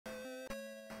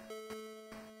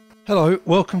Hello,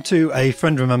 welcome to A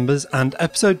Friend Remembers and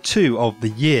episode 2 of the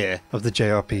year of the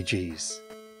JRPGs.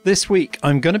 This week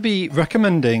I'm going to be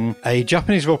recommending a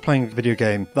Japanese role-playing video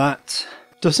game that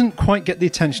doesn't quite get the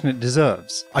attention it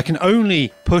deserves. I can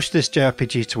only push this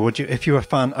JRPG towards you if you're a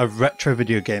fan of retro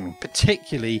video gaming,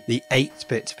 particularly the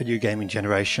 8-bit video gaming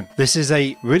generation. This is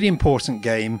a really important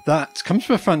game that comes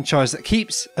from a franchise that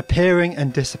keeps appearing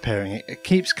and disappearing. It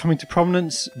keeps coming to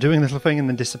prominence, doing a little thing and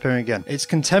then disappearing again. Its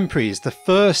contemporaries, the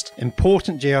first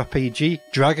important JRPG,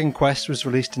 Dragon Quest, was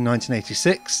released in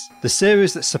 1986. The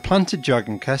series that supplanted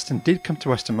Dragon Quest and did come to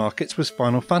Western markets was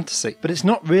Final Fantasy, but it's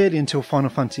not really until Final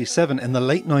Fantasy VII in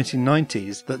the late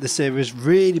 1990s that the series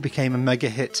really became a mega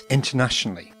hit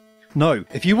internationally. No,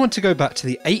 if you want to go back to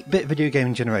the 8-bit video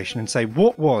gaming generation and say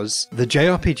what was the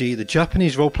JRPG, the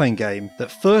Japanese role-playing game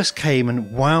that first came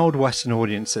and wowed Western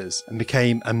audiences and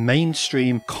became a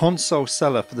mainstream console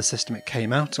seller for the system it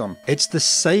came out on, it's the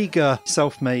Sega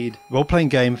self-made role-playing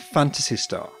game Phantasy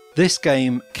Star. This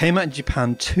game came out in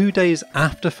Japan 2 days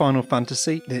after Final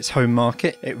Fantasy in its home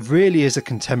market. It really is a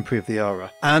contemporary of the era.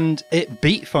 And it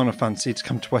beat Final Fantasy to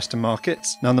come to Western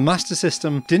markets. Now, the Master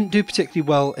System didn't do particularly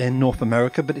well in North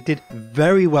America, but it did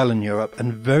very well in Europe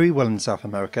and very well in South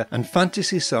America. And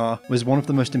Phantasy Star was one of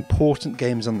the most important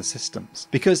games on the systems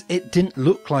because it didn't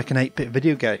look like an 8-bit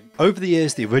video game. Over the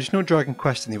years, the original Dragon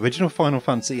Quest and the original Final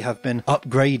Fantasy have been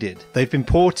upgraded. They've been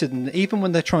ported, and even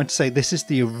when they're trying to say this is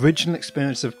the original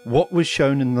experience of what was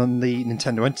shown in the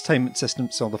Nintendo Entertainment System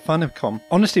or the Famicom,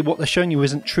 honestly what they're showing you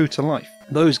isn't true to life.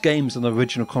 Those games on the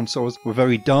original consoles were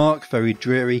very dark, very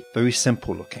dreary, very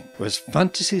simple looking, whereas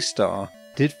Phantasy Star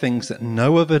did things that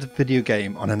no other video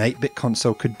game on an 8-bit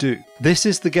console could do. This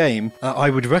is the game I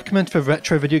would recommend for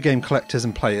retro video game collectors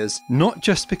and players, not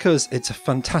just because it's a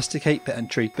fantastic 8-bit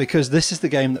entry, because this is the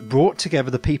game that brought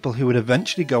together the people who would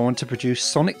eventually go on to produce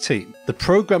Sonic Team. The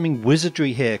programming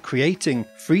wizardry here, creating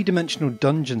three-dimensional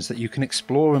dungeons that you can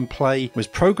explore and play, was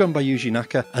programmed by Yuji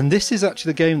Naka, and this is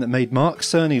actually the game that made Mark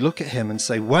Cerny look at him and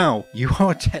say, wow, you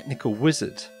are a technical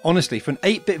wizard. Honestly, for an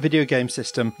 8-bit video game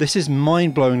system, this is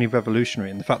mind-blowingly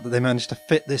revolutionary in the fact that they managed to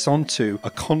fit this onto a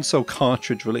console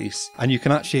cartridge release, and you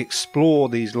can actually explore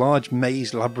these large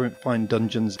maze labyrinthine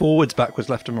dungeons forwards, backwards,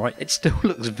 left and right. It still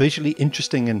looks visually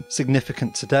interesting and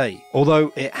significant today,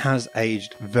 although it has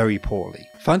aged very poorly.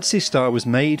 Phantasy Star was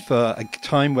made for a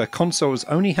time where consoles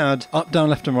only had up, down,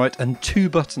 left and right and 2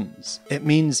 buttons. It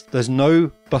means there's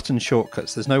no button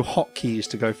shortcuts, there's no hotkeys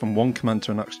to go from one command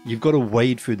to another. You've got to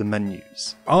wade through the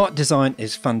menus. Art design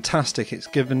is fantastic. It's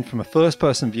given from a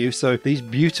first-person view, so these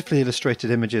beautifully illustrated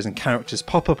images and characters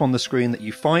pop up on the screen that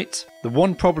you fight. The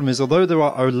one problem is, although there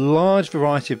are a large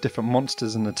variety of different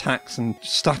monsters and attacks and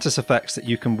status effects that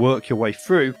you can work your way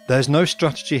through, there's no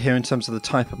strategy here in terms of the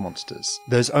type of monsters.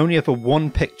 There's only ever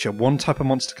one picture, one type of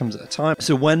monster comes at a time.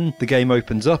 So when the game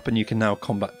opens up and you can now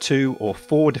combat 2 or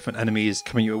 4 different enemies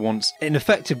coming at you at once, in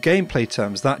effective gameplay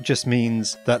terms, that just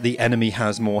means that the enemy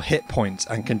has more hit points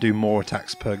and can do more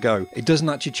attacks per go. It doesn't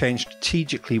actually change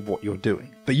strategically what you're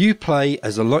doing. But you play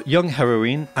as a young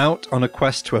heroine out on a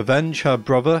quest to avenge her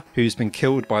brother who's been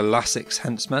killed by Lassic's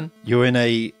henchmen. You're in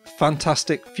a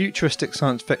fantastic futuristic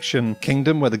science fiction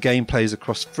kingdom where the game plays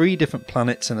across 3 different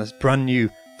planets in a brand new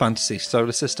fantasy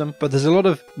solar system, but there's a lot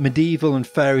of medieval and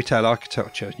fairy tale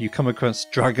architecture. You come across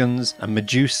dragons and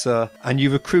Medusa, and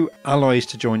you recruit allies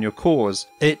to join your cause.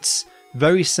 It's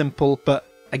very simple, but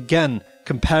again,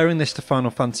 comparing this to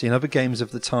Final Fantasy and other games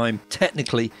of the time,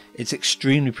 technically it's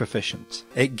extremely proficient.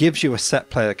 It gives you a set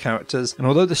player characters, and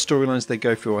although the storylines they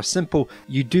go through are simple,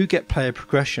 you do get player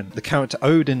progression. The character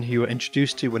Odin, who you are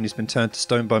introduced to when he's been turned to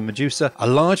stone by Medusa, a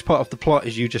large part of the plot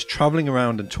is you just travelling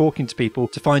around and talking to people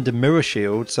to find a mirror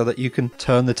shield so that you can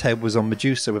turn the tables on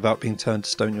Medusa without being turned to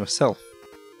stone yourself.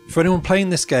 For anyone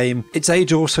playing this game, its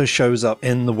age also shows up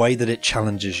in the way that it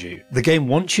challenges you. The game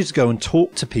wants you to go and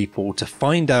talk to people to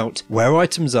find out where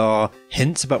items are,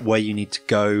 hints about where you need to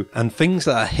go, and things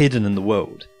that are hidden in the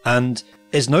world. And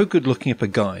it's no good looking up a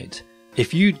guide.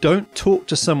 If you don't talk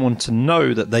to someone to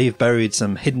know that they've buried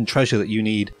some hidden treasure that you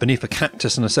need beneath a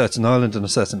cactus on a certain island on a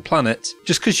certain planet,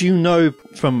 just because you know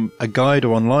from a guide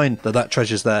or online that that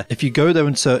treasure's there, if you go there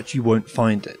and search, you won't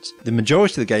find it. The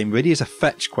majority of the game really is a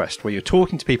fetch quest where you're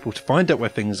talking to people to find out where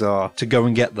things are, to go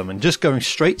and get them, and just going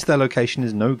straight to their location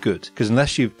is no good, because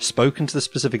unless you've spoken to the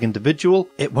specific individual,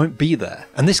 it won't be there.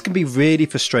 And this can be really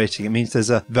frustrating. It means there's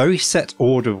a very set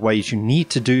order of ways you need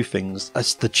to do things,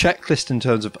 as the checklist in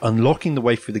terms of unlocking the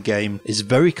way through the game is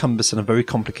very cumbersome and very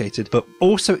complicated, but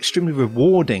also extremely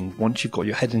rewarding once you've got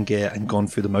your head in gear and gone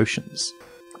through the motions.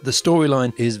 The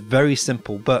storyline is very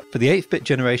simple, but for the 8th-bit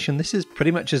generation, this is pretty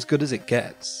much as good as it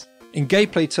gets. In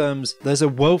gameplay terms, there's a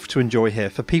wealth to enjoy here.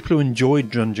 For people who enjoy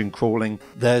dungeon crawling,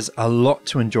 there's a lot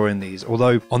to enjoy in these,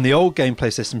 although on the old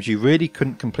gameplay systems you really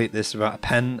couldn't complete this without a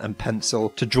pen and pencil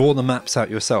to draw the maps out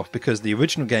yourself, because the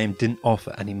original game didn't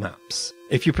offer any maps.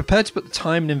 If you're prepared to put the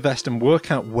time and invest and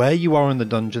work out where you are in the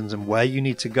dungeons and where you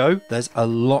need to go, there's a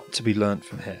lot to be learnt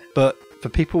from here. But for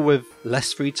people with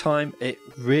less free time, it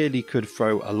really could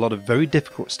throw a lot of very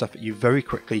difficult stuff at you very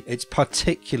quickly. It's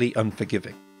particularly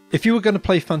unforgiving. If you were going to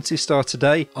play Phantasy Star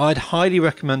today, I'd highly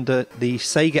recommend the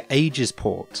Sega Ages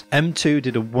port. M2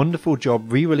 did a wonderful job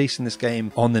re-releasing this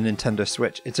game on the Nintendo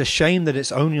Switch. It's a shame that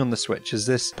it's only on the Switch, as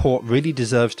this port really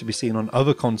deserves to be seen on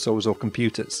other consoles or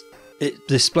computers. It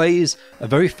displays a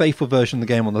very faithful version of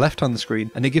the game on the left hand of the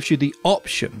screen, and it gives you the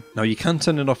option, now you can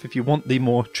turn it off if you want the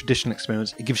more traditional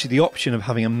experience, it gives you the option of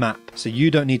having a map, so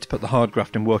you don't need to put the hard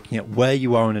graft in working out where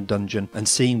you are in a dungeon and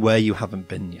seeing where you haven't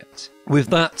been yet. With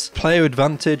that player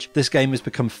advantage, this game has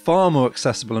become far more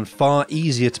accessible and far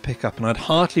easier to pick up, and I'd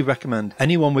heartily recommend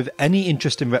anyone with any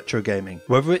interest in retro gaming,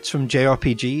 whether it's from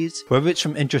JRPGs, whether it's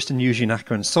from interest in Yuji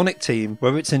Naka and Sonic Team,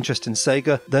 whether it's interest in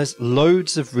Sega, there's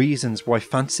loads of reasons why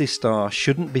Phantasy Star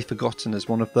shouldn't be forgotten as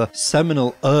one of the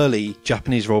seminal early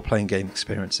Japanese role-playing game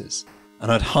experiences.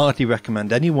 And I'd heartily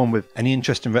recommend anyone with any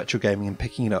interest in retro gaming in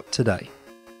picking it up today.